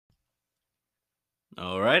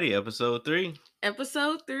Alrighty, episode 3.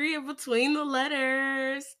 Episode 3 of Between the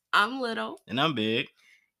Letters. I'm Little, And I'm big.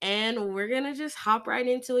 and we're gonna just hop right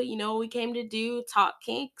into it. You know what we came to do? Talk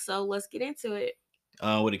kink, so let's get into it.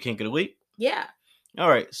 With a kink of the week. Yeah. All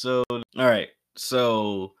right, so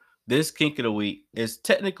this kink of the week is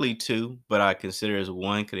technically two, but I consider it as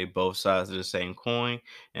one because they both sides of the same coin,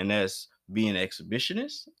 and that's being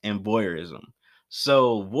exhibitionist and voyeurism.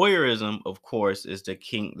 So voyeurism, of course, is the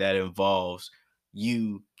kink that involves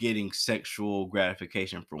you getting sexual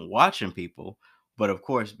gratification from watching people. But of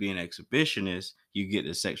course, being exhibitionist, you get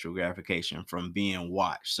the sexual gratification from being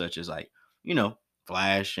watched, such as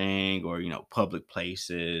flashing or public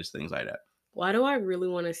places, things like that. Why do I really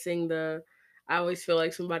want to sing the I always feel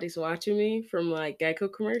like somebody's watching me from like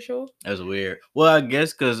Geico commercial? That's weird. Well, I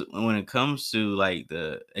guess because when it comes to like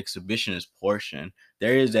the exhibitionist portion,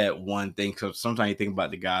 there is that one thing. Because sometimes you think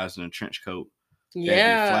about the guys in a trench coat that be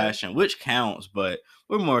Yeah. flashing, which counts, but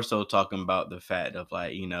we're more so talking about the fact of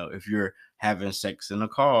if you're having sex in a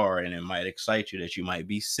car and it might excite you that you might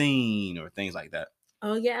be seen or things like that.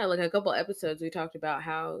 Oh yeah, like a couple episodes we talked about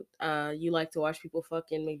how you like to watch people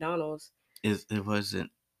fuck in McDonald's. It wasn't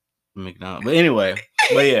McDonald's, but anyway,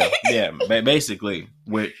 basically,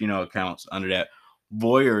 which counts under that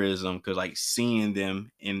voyeurism because like seeing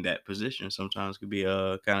them in that position sometimes could be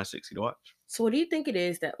kind of sexy to watch. So what do you think it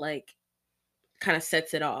is that like kind of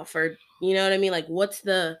sets it off, or you know what I mean, like what's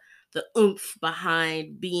the oomph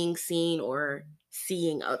behind being seen or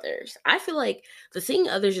seeing others? I feel like the seeing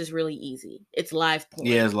others is really easy. It's live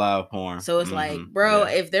Yeah, porn. it's live porn. So it's like, bro,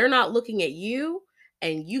 Yeah. if they're not looking at you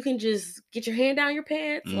and you can just get your hand down your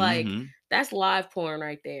pants, like that's live porn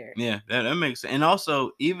right there. Yeah, that makes sense. And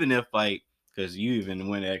also, even if because you even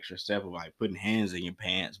went an extra step of like putting hands in your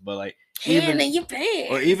pants, but like Hand in your or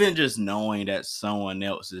pants. even just knowing that someone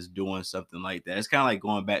else is doing something like that. It's kind of like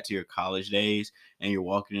going back to your college days and you're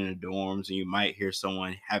walking in the dorms and you might hear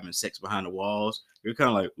someone having sex behind the walls. You're kind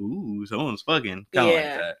of like, ooh, someone's fucking. Kind of like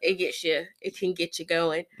Yeah, that. it gets you. It can get you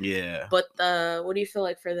going. Yeah. But what do you feel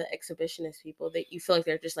like for the exhibitionist people? That you feel like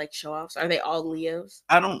they're just like show offs? Are they all Leos?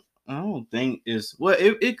 I don't think it's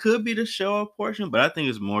it could be the show off portion, but I think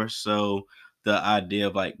it's more so the idea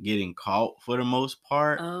of like getting caught for the most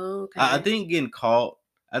part. Oh, I okay. think getting caught.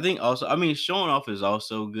 I think also, I mean, showing off is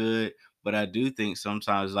also good, but I do think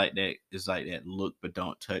sometimes like that is like that look but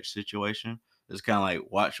don't touch situation. It's kind of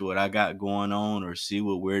like watch what I got going on or see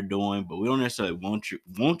what we're doing, but we don't necessarily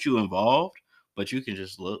want you involved, but you can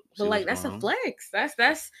just look, But see what's like that's going a on. flex.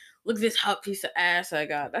 That's look at this hot piece of ass I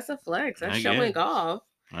got. That's a flex. That's I guess. showing off.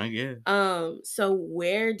 I guess. So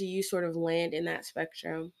where do you sort of land in that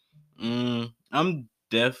spectrum? I'm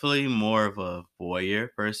definitely more of a voyeur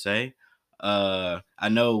per se. I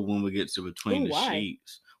know when we get to between Ooh, the why?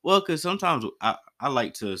 sheets. Well, because sometimes I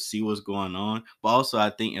like to see what's going on, but also I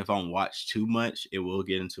think if I'm watched too much, it will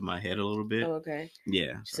get into my head a little bit. Oh, okay.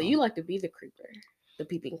 Yeah, So so you like to be the creeper, the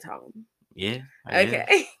peeping tom. yeah, I guess.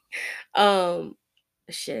 Okay. um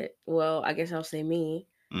shit. Well, I guess I'll say me.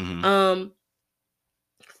 Hmm. Um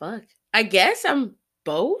fuck. I guess I'm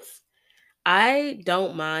both. I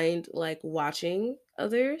don't mind like watching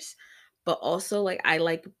others, but also like I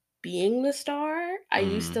like being the star. I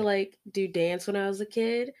used to Hmm. like do dance when I was a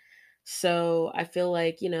kid. So I feel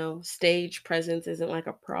like, stage presence isn't like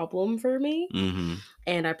a problem for me. Hmm.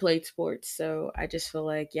 And I played sports. So I just feel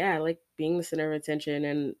like, yeah, I like being the center of attention,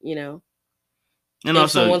 and, And if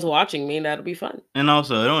also, someone's watching me, that'll be fun. it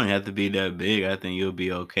don't have to be that big. I think you'll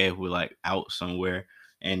be okay if we're like out somewhere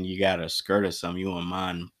and you got a skirt or something. You won't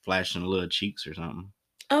mind flashing little cheeks or something.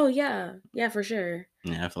 Oh yeah. Yeah, for sure.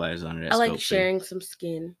 Yeah, I feel like it's under that I like scope too. sharing some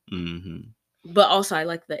skin. Mhm. But also I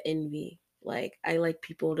like the envy. Like I like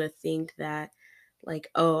people to think that like,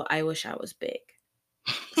 oh, I wish I was big.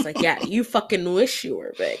 It's like, yeah, you fucking wish you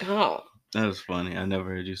were big, huh? That was funny. I never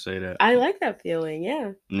heard you say that. I like that feeling,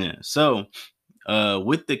 yeah. Yeah. So,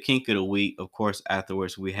 with the kink of the week, of course,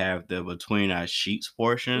 afterwards we have the between our sheets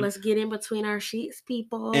portion, Let's get in between our sheets, and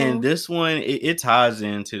people. this one it ties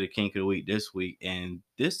into the kink of the week this week, and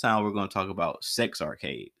this time we're going to talk about sex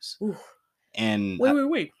arcades. Ooh. And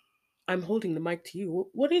Wait. I'm holding the mic to you.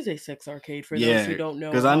 What is a sex arcade for those who yeah, don't know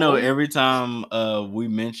because at I know home? every time we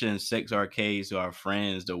mention sex arcades to our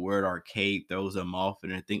friends, the word arcade throws them off,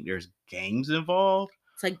 and I think there's games involved.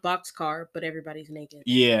 It's like boxcar, but everybody's naked.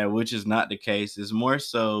 Yeah, which is not the case. It's more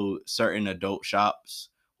so certain adult shops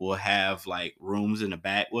will have like rooms in the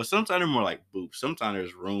back. Well, sometimes they're more like booths. Sometimes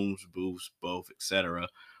there's rooms, booths, both, etc.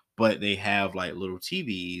 But they have like little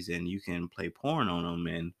TVs and you can play porn on them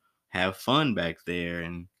and have fun back there.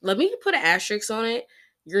 And Let me put an asterisk on it.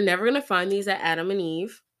 You're never gonna find these at Adam and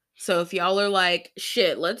Eve. So if y'all are like,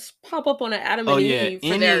 shit, let's pop up on an Adam Oh and yeah, Eve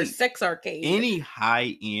for their sex arcade. any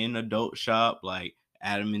high end adult shop like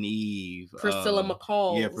Adam and Eve, Priscilla yeah,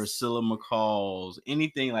 McCall's. Priscilla McCall's,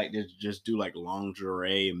 anything like this, just do like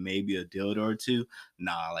lingerie and maybe a dildo or two.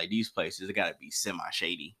 Nah, like these places, it gotta be semi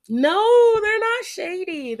shady. No, they're not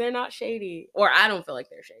shady. They're not shady. Or I don't feel like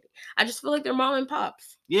they're shady. I just feel like they're mom and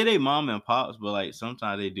pops. Yeah, they mom and pops, but like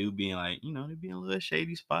sometimes they do being like, they be in a little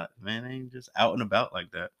shady spot, man. They ain't just out and about like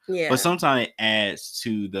that. But Yeah. sometimes it adds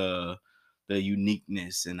to the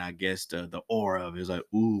uniqueness and I guess the aura of it. It's like,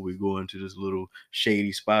 ooh, we go into this little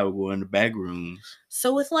shady spot, we go in the back rooms.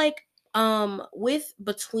 So with like with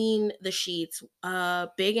Between the Sheets,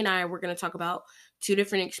 Big and I, we're going to talk about two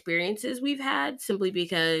different experiences we've had, simply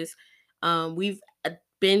because we've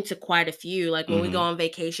been to quite a few. Like when we go Mm-hmm. on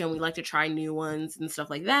vacation, we like to try new ones and stuff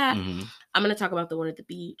like that. Mm-hmm. I'm going to talk about the one at the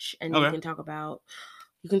beach, and Okay. you can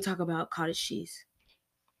talk about cottage cheese.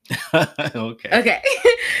 Okay. Okay.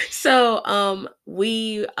 So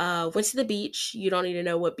we went to the beach. You don't need to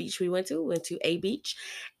know what beach we went to. We went to a beach.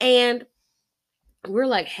 And we're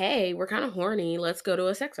like, hey, we're kind of horny. Let's go to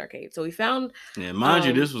a sex arcade. So we found Yeah, mind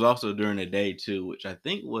you, um this was also during the day too, which I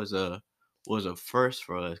think was a first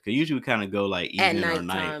for us. Cause usually we kind of go like at evening or night.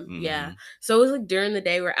 nighttime. Mm-hmm. Yeah. So it was like during the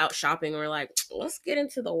day we're out shopping. We're like, let's get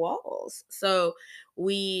into the walls. So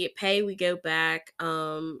we go back.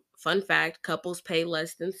 Fun fact, couples pay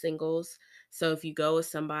less than singles. So if you go with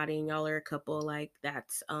somebody and y'all are a couple, like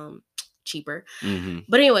that's cheaper. Mm-hmm.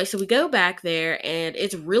 But anyway, so we go back there and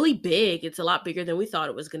it's really big. It's a lot bigger than we thought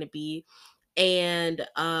it was going to be. And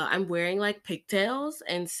I'm wearing like pigtails.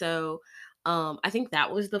 And so I think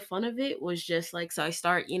that was the fun of it, was just like, so I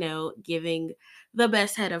start, giving the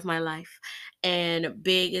best head of my life. And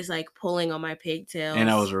Big is like pulling on my And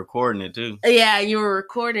I was pigtails. recording it too. Yeah, you were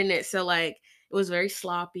recording it. So like it was very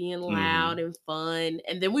sloppy and Mm-hmm. loud and fun.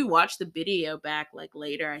 And then we watched the video back like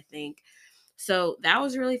later, I think. So that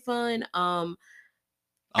was really fun.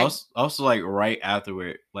 I Also, like right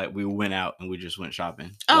afterward, like we went out and we just went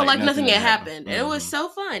shopping. Oh, Like like nothing nothing had had happened. happened. And it was Mm-hmm. so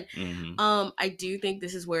fun. Mm-hmm. I do think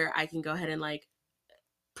this is where I can go ahead and like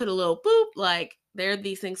put a little boop. Like there are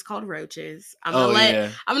these things called roaches. Oh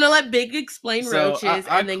yeah. I'm gonna let Big explain So roaches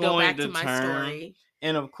I and then go coined back to the my term, story.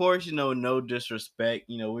 and of course, no disrespect.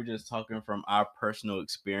 We're just talking from our personal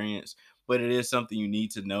experience, but it is something you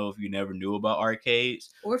need to know if you never knew about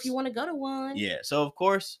arcades. Or if you want to go to one. Yeah. So of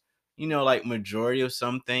course, like majority of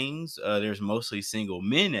some things, there's mostly single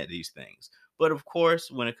men at these things. But of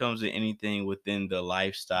course, when it comes to anything within the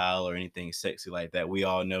lifestyle or anything sexy like that, we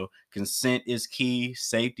all know consent is key,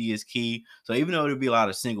 safety is key. So even though there'll be a lot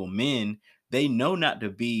of single men, they know not to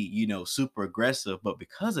be, super aggressive, but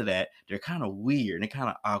because of that, they're kind of weird and they're kind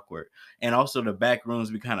of awkward. And also the back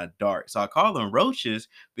rooms be kind of dark. So I call them roaches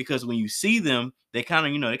because when you see them, they kind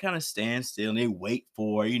of, they kind of stand still and they wait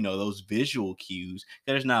for, those visual cues.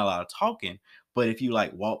 There's not a lot of talking. But if you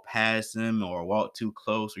like walk past them or walk too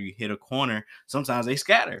close or you hit a corner, sometimes they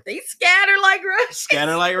scatter. They scatter like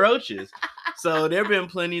Scatter roaches. like roaches. So there have been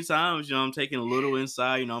plenty of times, I'm taking a little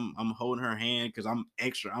inside, I'm holding her hand because I'm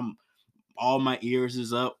extra. I'm all my ears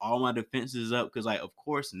is up, all my defenses is up because, like, of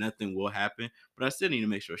course, nothing will happen, but I still need to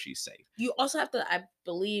make sure she's safe. You also have to, I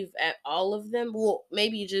believe, at all of them, well,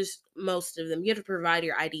 maybe just most of them, you have to provide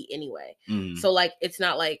your ID anyway. Mhm. So like it's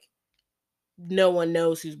not like no one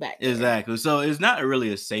knows who's back there. Exactly. So it's not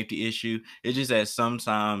really a safety issue. It's just that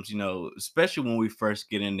sometimes, especially when we first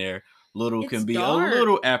get in there, little It's can be a dark.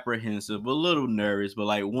 little apprehensive, a little nervous. But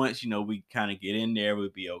like once, we kind of get in there, we'll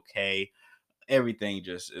be okay. Everything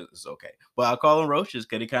just is okay. But I call them roaches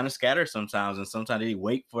because they kind of scatter sometimes, and sometimes they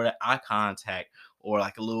wait for the eye contact or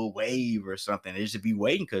like a little wave or something. They just be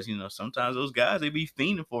waiting because sometimes those guys they be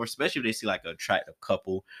fiending for, especially if they see like an attractive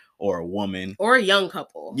couple or a woman. Or a young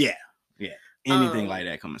couple. Yeah, yeah, anything like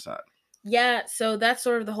that come inside. Yeah, so that's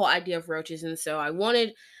sort of the whole idea of roaches. And so I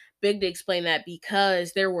wanted Big to explain that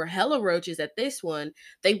because there were hella roaches at this one.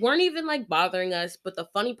 They weren't even like bothering us, but the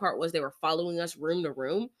funny part was they were following us room to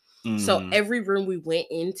room. So Mm-hmm. every room we went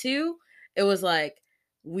into, it was like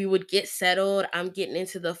we would get settled. I'm getting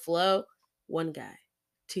into the flow. One guy,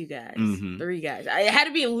 two guys, Mm-hmm. three guys. It had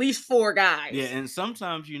to be at least four Yeah, guys. and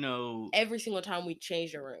sometimes Every single time we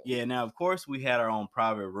changed a room. yeah, now of course we had our own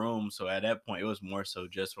private room, so at that point it was more so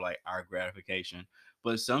just for like our gratification.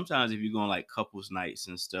 But sometimes if you're going like couples nights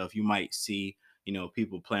and stuff, you might see,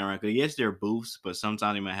 people playing around. 'Cause yes, they're booths, but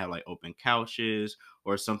sometimes they might have like open couches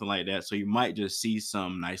or something like that. So you might just see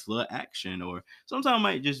some nice little action, or sometimes it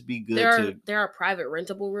might just be There good are to. there are private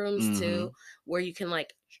rentable rooms too Mm-hmm. where you can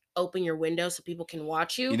like open your window so people can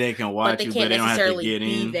watch you, They can but watch they you, but can't they don't have to necessarily get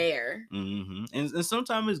be in. there. Mm-hmm. And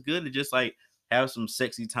sometimes it's good to just like have some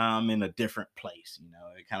sexy time in a different place.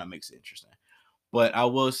 It kind of makes it interesting. But I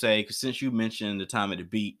will say, 'cause since you mentioned the time at the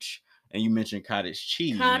beach and you mentioned cottage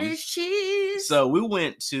Cottage cheese, cheese. so we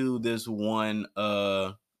went to this one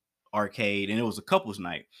arcade and it was a couples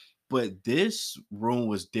night. But this room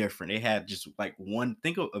was different. It had just like one,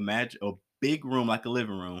 imagine a big room like a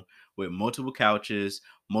living room with multiple couches,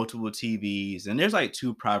 multiple TVs, and there's like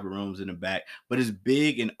two private rooms in the back, but it's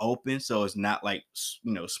big and open, so it's not like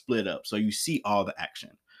split up. So you see all the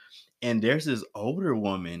action. And there's this older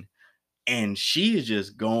woman and she is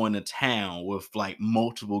just going to town with like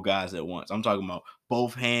multiple guys at once. I'm talking about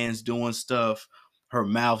both hands doing stuff, her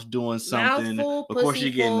mouth doing something. Mouthful, Of course,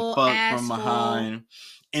 she getting pussyful, fucked from assful. behind,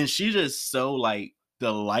 and she's just so like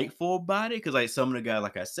delightful about it. Because like some of the guys,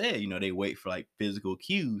 like I said, they wait for like physical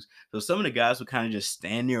cues. So some of the guys would kind of just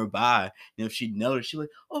stand nearby, and if she noticed, she's like,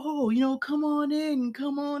 "Oh, come on in,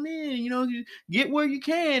 get where you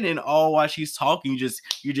can." And all while she's talking, you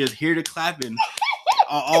just hear the clapping.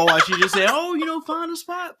 Oh, I should just say, "Oh, find a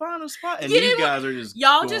spot, find a spot," and You these didn't want guys are just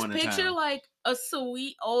y'all going just to picture town. like a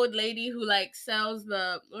sweet old lady who like sells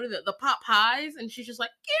the pot pies, and she's just like,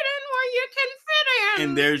 get in where you can fit And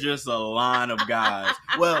in. there's just a line of guys.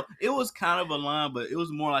 Well, it was kind of a line, but it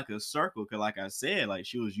was more like a circle. Cause like I said, like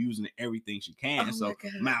she was using everything she can. Oh my So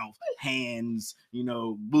god. mouth, hands,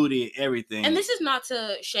 booty, everything. And this is not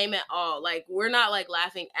to shame at all. Like we're not like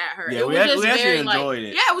laughing at her. Yeah, It we was we just actually very like, enjoyed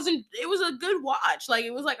it. yeah, it was a good watch. Like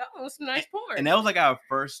it was like, oh, it's some nice And porn. that was like our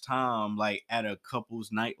first time like at a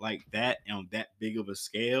couples night like that on that big of a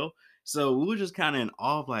scale. So we were just kind of in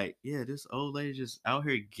awe of like, yeah, this old lady just out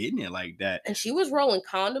here getting it like that. And she was rolling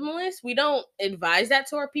condomless. We don't advise that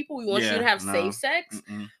to our people. We want you to Yeah, have safe no. sex.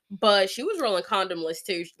 Mm-mm. But she was rolling condomless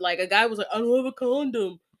too. Like a guy was like, I don't have a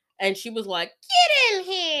condom. And she was like, get in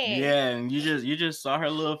here. Yeah, and you just saw her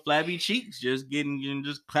little flabby cheeks just getting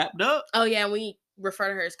just clapped up. Oh yeah, and we refer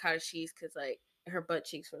to her as cottage cheese because like her butt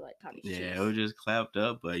cheeks were like cottage Yeah, it cheese. was just clapped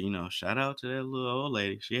up, but shout out to that little old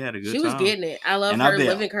lady. She had a good She was time. getting it. I love And I her bet,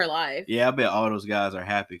 living her life. yeah, I bet all those guys are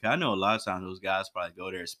happy. 'Cause I know a lot of times those guys probably go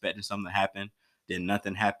there expecting something to happen, then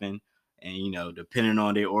nothing happened. And depending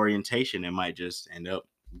on their orientation, it might just end up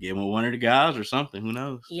getting with one of the guys or something. Who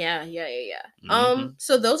knows? Yeah. Mm-hmm.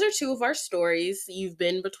 So those are two of our stories. You've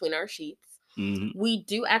been between our sheets. Mm-hmm. We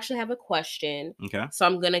do actually have a question. Okay. So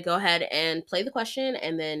I'm gonna go ahead and play the question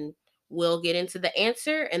and then we'll get into the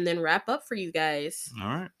answer and then wrap up for you guys. All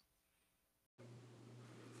right.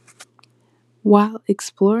 While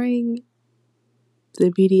exploring the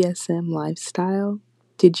BDSM lifestyle,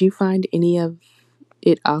 did you find any of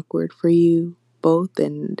it awkward for you both?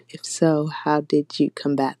 And if so, how did you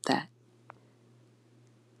combat that?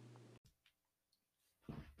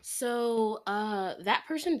 So that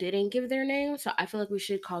person didn't give their name, so I feel like we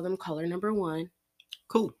should call them caller number 1.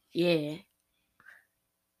 Cool. Yeah.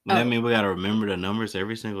 That Oh, mean we gotta remember the numbers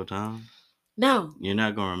every single time? no. You're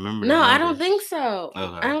not gonna remember the No, I don't numbers. think so. I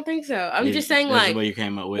Okay. don't think so. I'm just saying, That's like, what you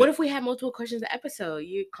came up with? what if we had multiple questions an episode?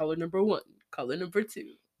 You caller number 1, caller number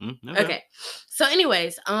 2. Okay. Okay. So,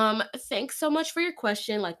 anyways, thanks so much for your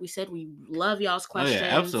question. Like we said, we love y'all's Oh yeah, questions.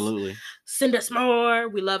 absolutely. Send us more.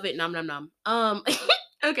 We love it. Nom nom nom.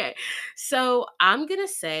 Okay. So I'm gonna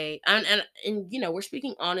say, and we're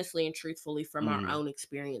speaking honestly and truthfully from our Mhm. own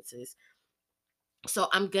experiences. So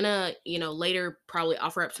I'm gonna, later probably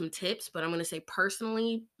offer up some tips, but I'm gonna say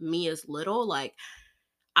personally, me as little, like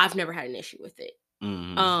I've never had an issue with it.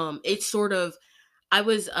 Mhm. It's sort of I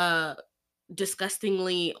was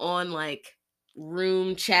disgustingly on like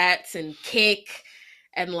room chats and Kick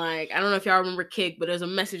and like I don't know if y'all remember Kick, but there's a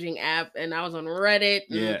messaging app and I was on Reddit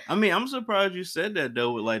and Yeah. I mean, I'm surprised you said that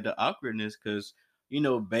though with like the awkwardness cuz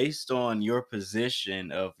based on your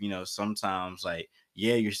position of, sometimes like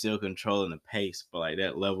yeah, you're still controlling the pace, but like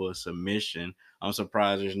that level of submission, I'm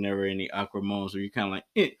surprised there's never any awkward moments where you're kind of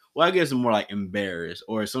like, well, I guess it's more like embarrassed,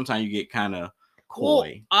 or sometimes you get kind of well,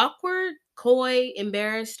 coy. awkward, coy,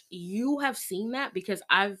 embarrassed. You have seen that because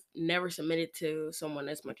I've never submitted to someone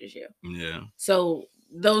as much as you. Yeah. So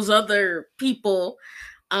those other people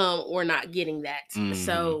were not getting that. Mhm.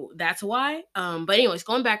 So that's why. But anyways,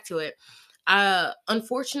 going back to it.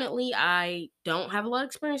 Unfortunately I don't have a lot of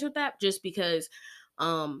experience with that just because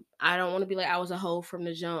I don't want to be like I was a hoe from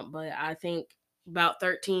the jump, but I think about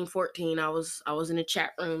 13, 14, I was in the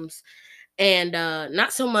chat rooms and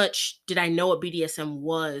not so much did I know what BDSM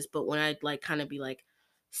was, but when I'd like kind of be like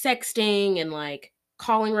sexting and like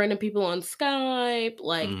calling random people on Skype,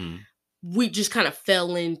 like Mhm. we just kind of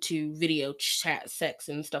fell into video chat sex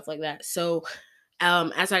and stuff like that. So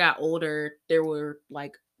as I got older, there were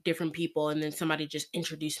like different people, and then somebody just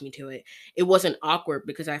introduced me to it. It wasn't awkward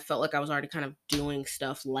because I felt like I was already kind of doing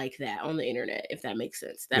stuff like that on the internet, if that makes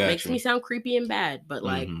sense. That makes Gotcha. me sound creepy and bad, but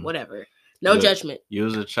like Mm-hmm. whatever. No judgment. You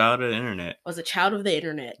was a child of the internet. I was a child of the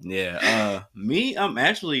internet. Yeah. Me, I'm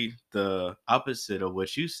actually the opposite of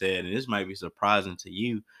what you said, and this might be surprising to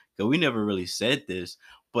you because we never really said this,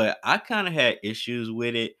 but I kind of had issues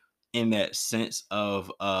with it in that sense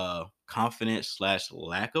of confidence slash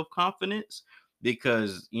lack of confidence.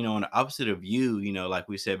 Because, on the opposite of you, like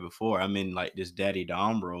we said before, I'm in like this daddy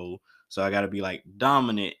dom role. So I got to be like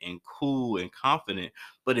dominant and cool and confident.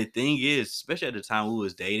 But the thing is, especially at the time we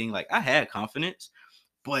was dating, like I had confidence,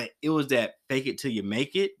 but it was that fake it till you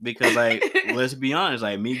make it. Because like, let's be honest,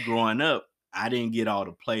 like me growing up, I didn't get all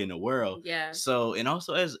the play in the world. Yeah. So, and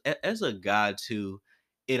also as a guy too,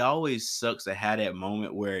 it always sucks to have that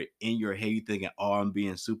moment where in your head you thinking, oh, I'm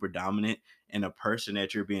being super dominant, and the person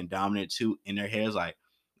that you're being dominant to in their head is like,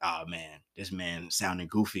 oh man, this man sounding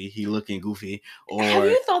goofy, he looking goofy. Have Or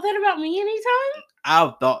you thought that about me anytime?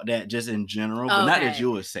 I've thought that just in general, but not that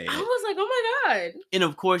you would say it. I was like, oh my God. And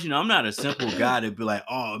of course, I'm not a simple guy to be like,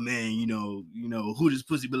 oh man, who this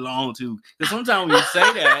pussy belong to? Because sometimes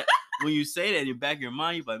when you say that in the back of your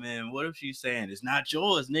mind, you're like, man, what if she's saying it's not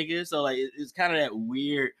yours, nigga? So like, it's kind of that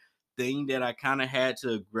weird thing that I kind of had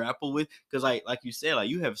to grapple with. Because like you said, like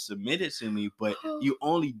you have submitted to me, but you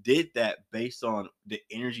only did that based on the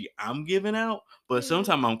energy I'm giving out. But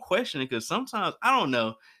sometimes I'm questioning, because sometimes I don't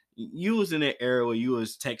know. You was in that era where you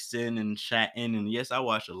was texting and chatting, and yes, I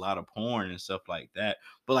watched a lot of porn and stuff like that.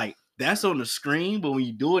 But like that's on the screen, but when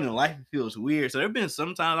you do it in life, it feels weird. So there've been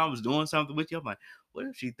sometimes I was doing something with you, I'm like, what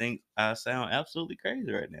if she thinks I sound absolutely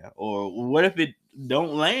crazy right now, or what if it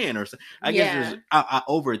don't land, or something? I guess I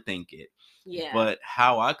overthink it. Yeah. But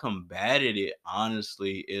how I combated it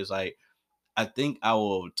honestly is like, I think I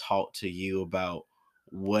will talk to you about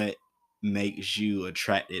what makes you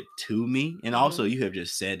attracted to me, and also you have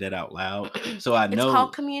just said that out loud, so I know it's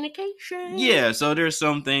called communication. Yeah, so there's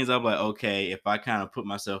some things I'm like, okay, if I kind of put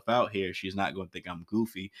myself out here, she's not going to think I'm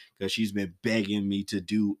goofy, because she's been begging me to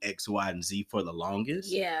do X, Y, and Z for the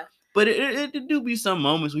longest. Yeah. But it do be some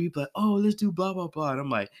moments where you be like, oh, let's do blah blah blah, and I'm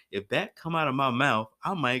like, if that come out of my mouth,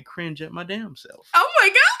 I might cringe at my damn self. Oh my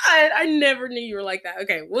God, I never knew you were like that.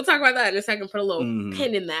 Okay, we'll talk about that in a second. Put a little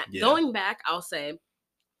pin in that. Yeah. Going back, I'll say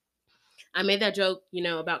I made that joke,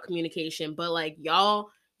 about communication, but like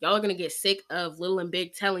y'all are gonna get sick of little and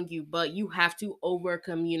big telling you, but you have to over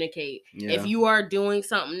communicate. Yeah. If you are doing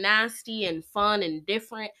something nasty and fun and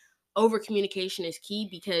different, over communication is key,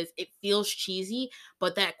 because it feels cheesy,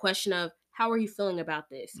 but that question of how are you feeling about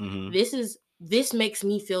this? This makes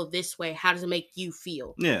me feel this way. How does it make you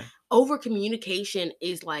feel? Yeah. Over communication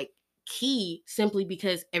is like key, simply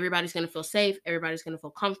because everybody's going to feel safe, everybody's going to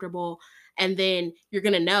feel comfortable, and then you're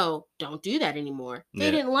going to know, don't do that anymore.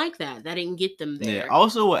 They didn't like that didn't get them there. Yeah.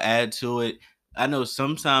 Also, will add to it, I know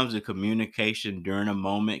sometimes the communication during a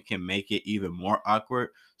moment can make it even more awkward,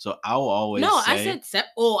 so I will always say, I said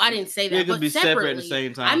I didn't say that. It could but be separately, separate at the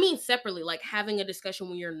same time. I mean separately, like having a discussion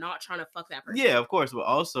when you're not trying to fuck that person. Yeah, of course. But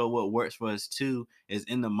also what works for us too is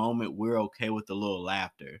in the moment we're okay with a little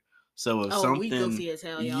laughter. So if something, we goofy as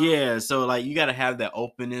hell, y'all. Yeah, so like you gotta have that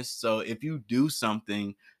openness. So if you do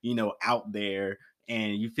something, out there,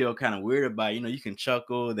 and you feel kind of weird about it, you can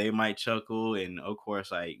chuckle, they might chuckle, and of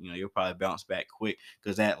course, like, you'll probably bounce back quick,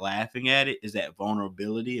 because that laughing at it is that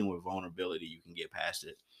vulnerability, and with vulnerability you can get past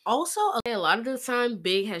it. Also, a lot of the time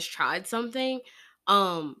Big has tried something,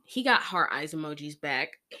 he got heart eyes emojis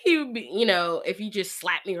back. He would be, if you just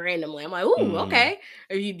slap me randomly, I'm like, ooh, okay.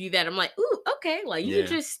 If you do that, I'm like, ooh, okay. Like you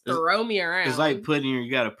just throw me around. It's like you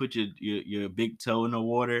gotta put your big toe in the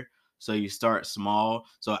water. So you start small.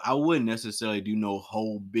 So I wouldn't necessarily do no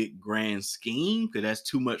whole big grand scheme, because that's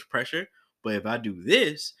too much pressure. But if I do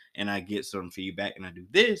this and I get some feedback, and I do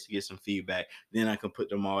this, get some feedback, then I can put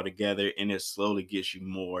them all together, and it slowly gets you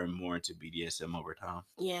more and more into BDSM over time.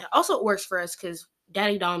 Yeah. Also, it works for us because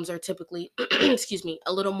daddy doms are typically, excuse me,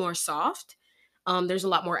 a little more soft. There's a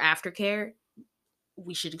lot more aftercare.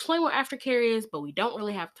 We should explain what aftercare is, but we don't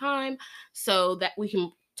really have time, so that we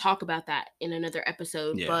can talk about that in another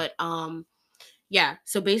episode. Yeah. But yeah.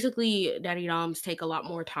 So basically, daddy doms take a lot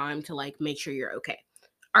more time to like make sure you're okay.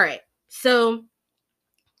 All right. So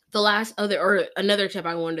another tip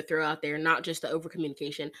I wanted to throw out there, not just the over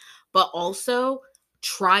communication, but also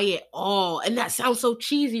try it all. And that sounds so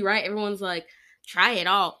cheesy, right? Everyone's like, try it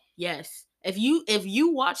all. Yes. If you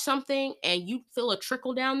watch something and you feel a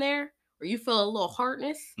trickle down there, or you feel a little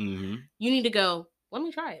hardness, you need to go, let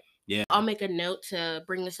me try it. Yeah. I'll make a note to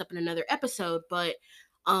bring this up in another episode, but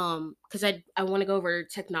because I want to go over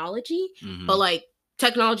technology, but like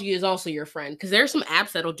technology is also your friend, because there's some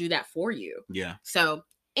apps that'll do that for you. Yeah. So,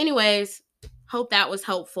 anyways, hope that was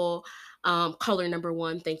helpful. Caller number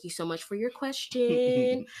 1, thank you so much for your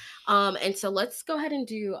question. And so let's go ahead and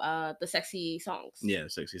do the sexy songs. Yeah,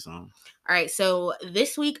 sexy songs. All right, so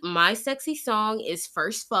this week my sexy song is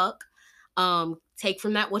First Fuck. Take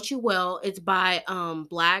from that what you will. It's by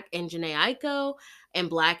Black and Janae Aiko, and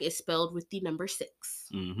Black is spelled with the number 6.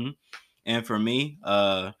 Mm-hmm. And for me,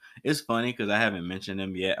 it's funny because I haven't mentioned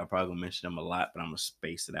them yet. I probably gonna mention them a lot, but I'm gonna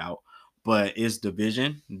space it out. But it's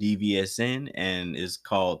Division, DVSN, and it's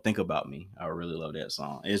called Think About Me. I really love that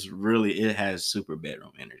song. It has super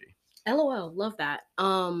bedroom energy. LOL, love that.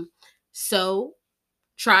 So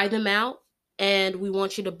try them out, and we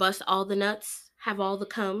want you to bust all the nuts, have all the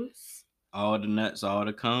comes. All the nuts, all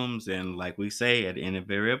the comes, and like we say at the end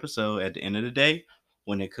of every episode, at the end of the day,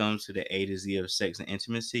 when it comes to the A to Z of sex and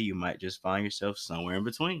intimacy, you might just find yourself somewhere in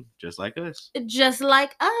between, just like us. Just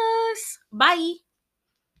like us. Bye.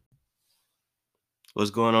 What's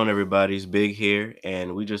going on, everybody? It's Big here,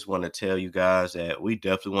 and we just want to tell you guys that we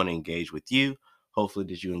definitely want to engage with you. Hopefully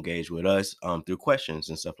that you engage with us through questions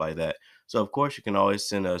and stuff like that. So, of course, you can always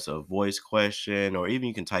send us a voice question, or even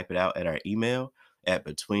you can type it out at our email at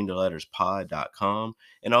betweentheletterspod.com.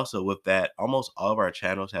 And also with that, almost all of our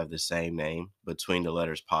channels have the same name, Between the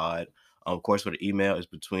Letters Pod. Of course, for the email is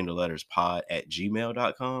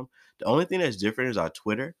betweentheletterspod@gmail.com. The only thing that's different is our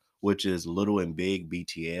Twitter, which is Little and Big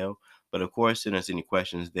BTL. But of course, send us any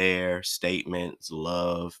questions there, statements,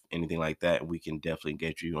 love, anything like that, and we can definitely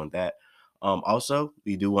get you on that. Also,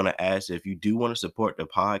 we do want to ask if you do want to support the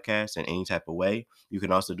podcast in any type of way, you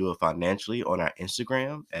can also do it financially on our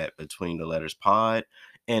Instagram at Between the Letters Pod.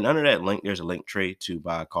 And under that link, there's a link tree to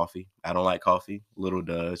buy coffee. I don't like coffee. Little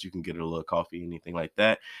does. You can get a little coffee, anything like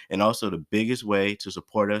that. And also, the biggest way to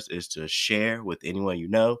support us is to share with anyone you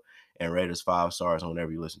know and rate us 5 stars on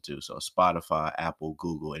whatever you listen to. So Spotify, Apple,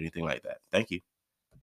 Google, anything like that. Thank you.